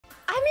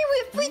I mean,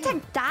 if we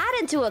take that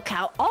into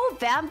account, all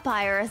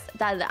vampires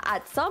that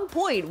at some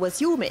point was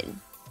human,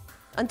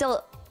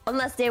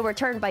 unless they were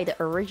turned by the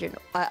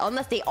original,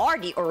 unless they are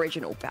the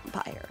original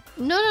vampire.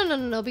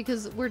 No,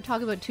 because we're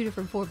talking about two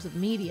different forms of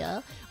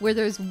media, where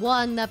there's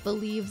one that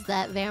believes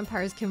that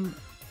vampires can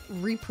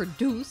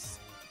reproduce,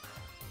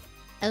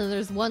 and then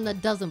there's one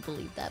that doesn't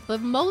believe that.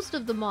 But most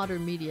of the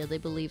modern media, they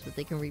believe that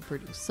they can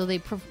reproduce, so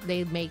they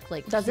make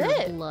like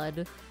pure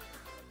blood.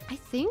 I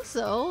think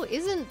so.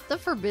 Isn't the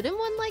Forbidden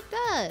one like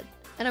that?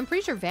 And I'm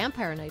pretty sure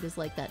Vampire Night is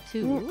like that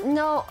too.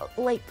 No,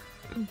 like...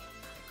 I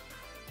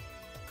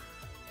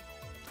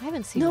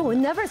haven't seen No, it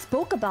never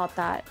spoke about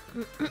that.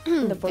 The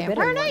Forbidden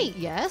Vampire one. Night,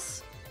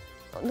 yes.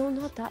 No,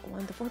 not that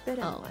one. The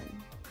Forbidden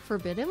one.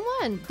 Forbidden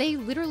one. They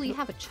literally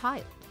have a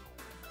child.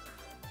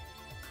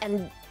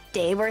 And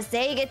they were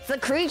saying it's a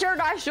creature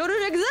that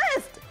shouldn't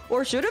exist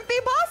or shouldn't be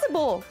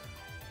possible.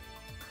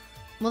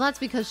 Well, that's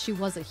because she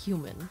was a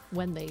human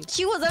when they...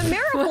 She was a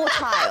miracle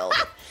child.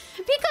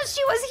 Because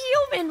she was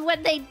human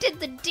when they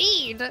did the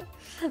deed.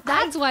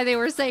 That's why they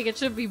were saying it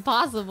should be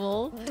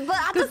possible.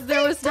 Because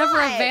there was never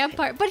a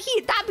vampire. But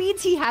that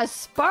means he has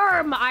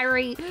sperm,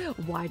 Airi.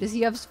 Why does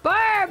he have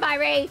sperm,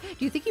 Airi?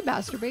 Do you think he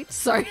masturbates?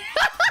 Sorry.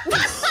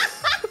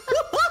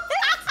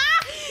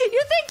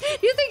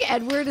 You think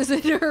Edward is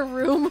in her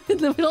room in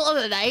the middle of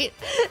the night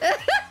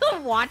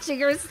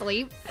watching her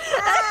sleep?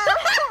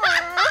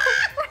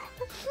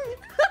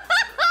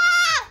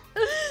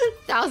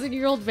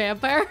 1,000-year-old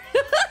vampire.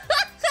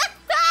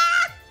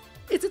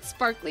 Is it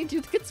sparkly? Do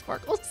you think it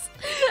sparkles?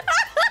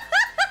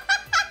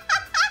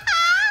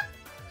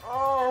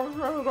 Oh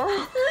my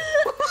god.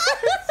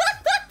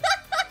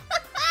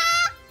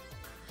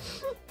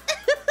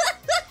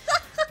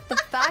 The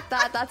fact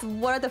that that's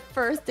one of the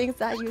first things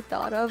that you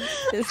thought of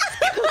is...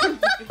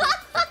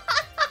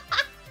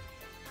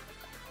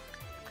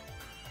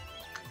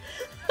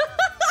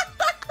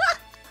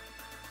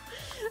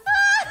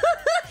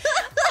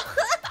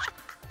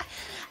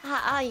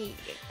 I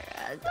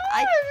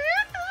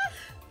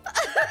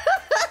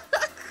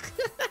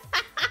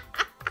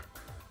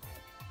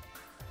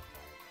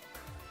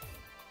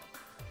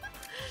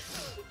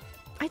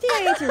think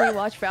I need to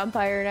rewatch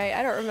Vampire Night.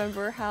 I don't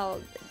remember how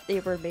they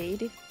were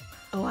made.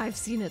 Oh, I've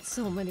seen it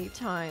so many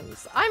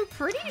times. I'm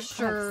pretty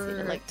sure. I've seen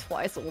it like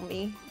twice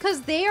only. Because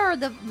they are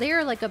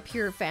like a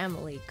pure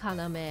family,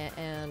 Kaname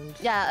and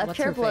a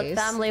pure blood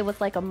family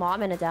with like a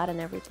mom and a dad and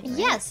everything. Right?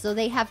 Yes, so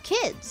they have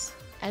kids,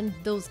 and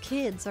those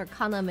kids are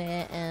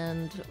Kaname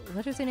and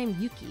what is her name,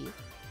 Yuki.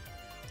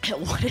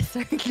 What is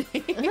her name?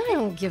 I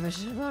don't give a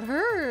shit about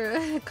her.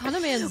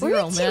 Kaname and Were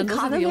Zero, you man. Team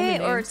Kaname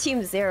or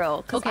Team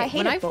Zero? Okay, I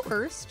hate both.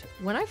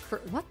 When I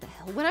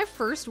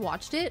first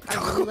watched it, I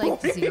really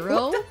liked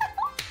Zero.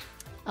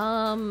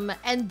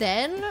 And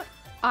then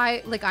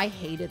I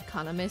hated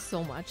Kaname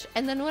so much.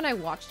 And then when I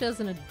watched it as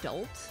an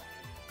adult,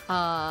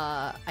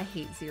 I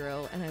hate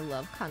Zero and I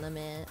love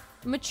Kaname.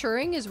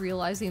 Maturing is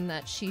realizing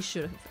that she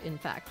should have, in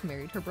fact,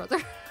 married her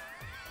brother.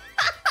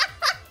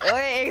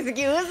 Wait,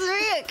 excuse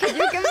me? Can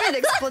you give me an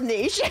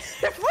explanation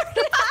for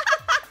that?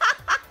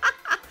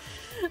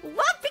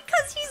 What?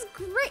 Because he's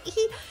great.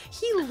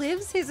 He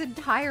lives his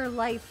entire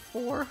life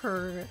for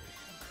her.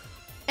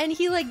 And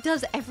he like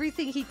does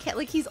everything he can.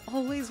 Like he's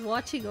always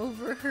watching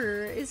over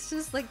her. It's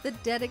just like the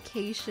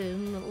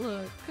dedication.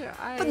 Look,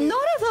 but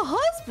not as a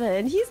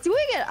husband. He's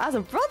doing it as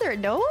a brother.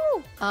 No.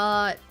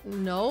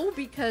 No,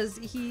 because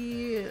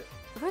he.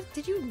 What?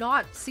 Did you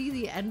not see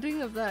the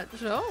ending of that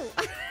show?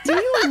 Do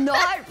you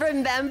not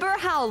remember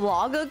how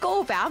long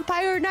ago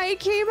Vampire Night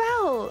came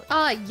out?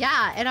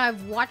 Yeah, and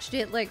I've watched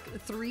it like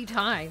 3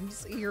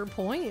 times. Your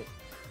point.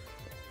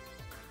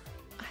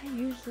 I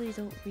usually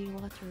don't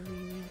rewatch or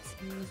reread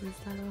series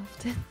that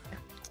often.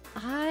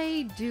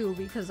 I do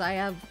because I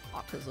have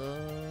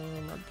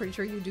autism. I'm pretty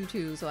sure you do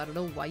too, so I don't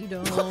know why you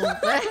don't. No,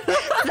 whatever.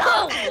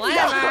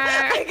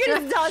 I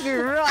can stop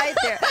you right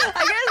there.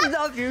 I can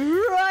stop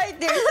you right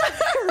there.